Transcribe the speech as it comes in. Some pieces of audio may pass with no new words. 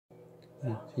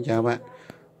Xin chào bạn.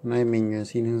 Hôm nay mình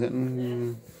xin hướng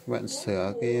dẫn bạn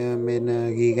sửa cái main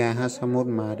Giga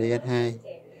H61 MDS2.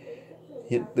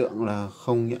 Hiện tượng là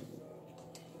không nhận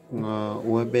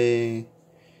USB,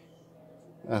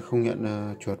 không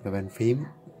nhận chuột và bàn phím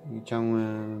trong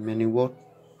menu boot.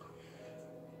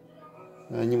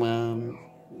 Nhưng mà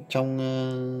trong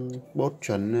boot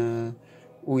chuẩn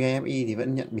UEFI thì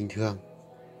vẫn nhận bình thường.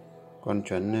 Còn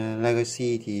chuẩn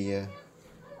Legacy thì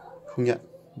không nhận.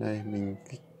 Đây mình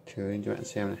kích thử lên cho bạn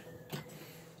xem này.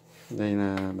 Đây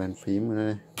là bàn phím của nó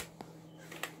đây.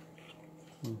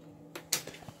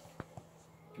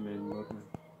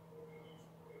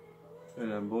 Đây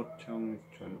là bốt trong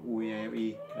chuẩn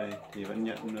UEFI. Đây thì vẫn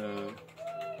nhận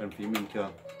bàn phím bình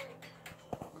thường.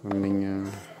 Còn mình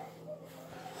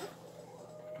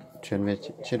chuyển về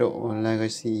chế độ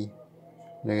Legacy.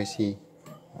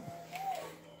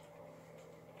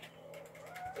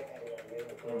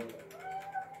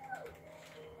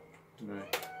 Đây,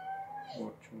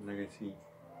 bốt trong Legacy.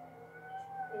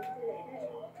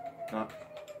 Đó.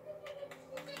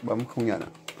 Bấm không nhận ạ.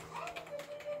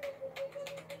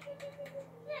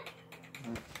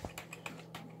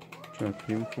 Chuột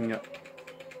phím không nhận,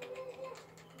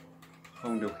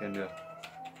 không điều khiển được.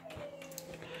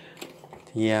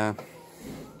 Thì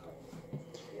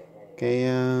cái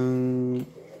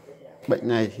bệnh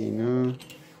này thì nó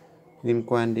liên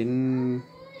quan đến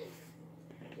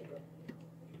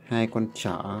hai con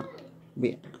trở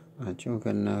bịa ở chỗ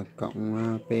gần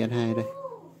cổng PS2 đây.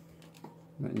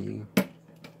 Bạn nhìn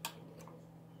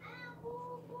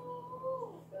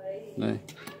đây,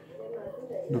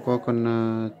 nó có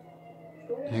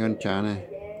hai con chả này,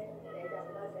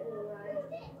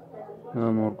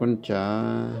 một con chả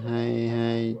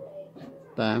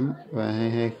 228 và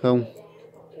 220.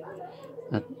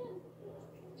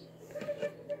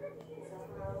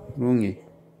 Đúng không nhỉ?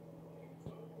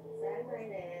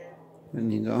 Bạn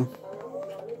nhìn rõ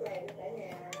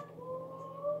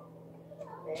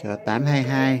chả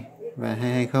 822 và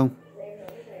 220.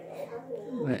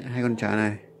 Đấy, hai con chả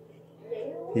này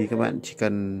thì các bạn chỉ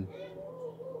cần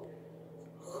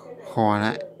khò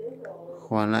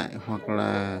lại hoặc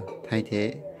là thay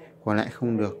thế. Khò lại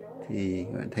không được thì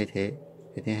các bạn thay thế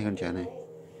hai con chả này.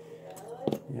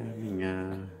 Mình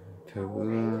thử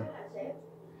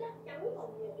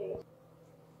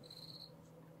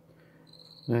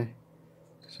đây.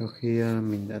 Sau khi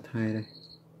mình đã thay đây,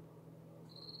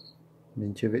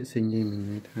 mình chưa vệ sinh đi, mình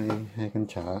mới thay hai con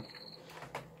chả.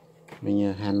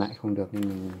 Mình hàn lại không được nên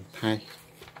mình thay.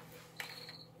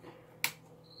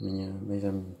 Mình bây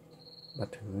giờ mình bật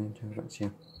thử lên cho các bạn xem.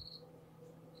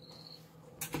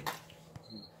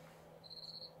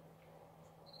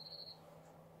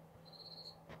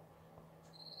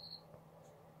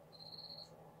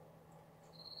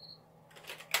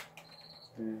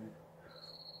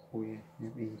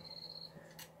 UEFI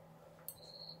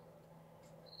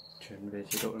chuyển về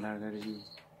chế độ Legacy.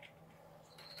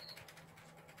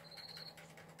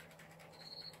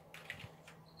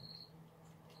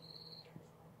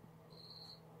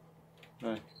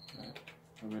 Đây,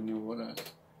 menu bot đã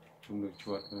dùng được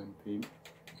chuột và bàn phím.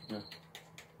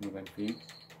 Một bàn phím.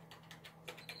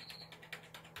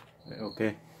 Đấy, ok.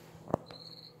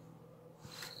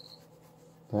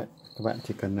 Đấy, các bạn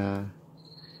chỉ cần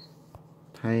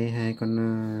thay hai con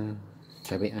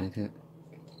chả bẹ này thôi.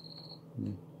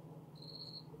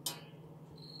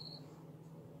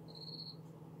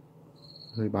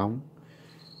 Hơi bóng.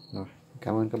 Rồi,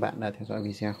 cảm ơn các bạn đã theo dõi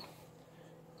video.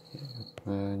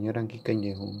 Nhớ đăng ký kênh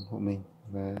để ủng hộ mình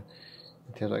và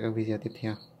theo dõi các video tiếp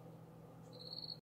theo.